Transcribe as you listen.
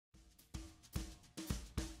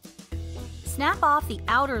Snap off the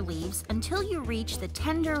outer leaves until you reach the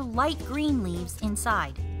tender light green leaves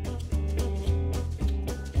inside.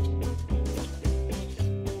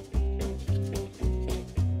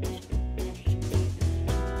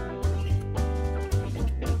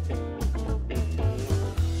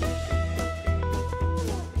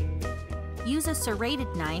 Use a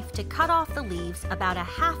serrated knife to cut off the leaves about a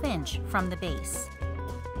 ½ inch from the base.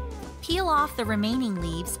 Peel off the remaining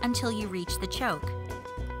leaves until you reach the choke.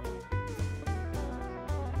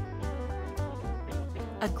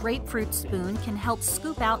 A grapefruit spoon can help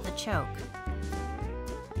scoop out the choke.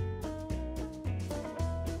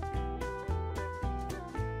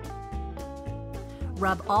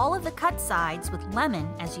 Rub all of the cut sides with lemon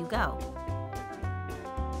as you go.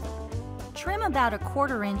 Trim about a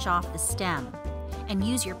 ½ inch off the stem and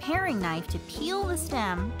use your paring knife to peel the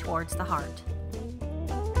stem towards the heart.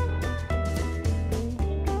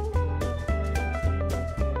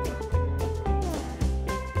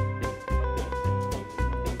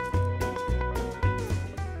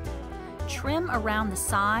 Trim around the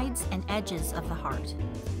sides and edges of the heart.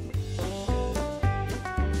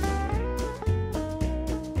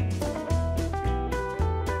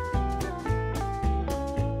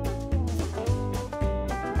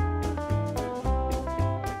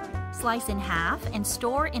 Slice in half and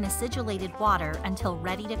store in acidulated water until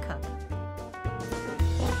ready to cook.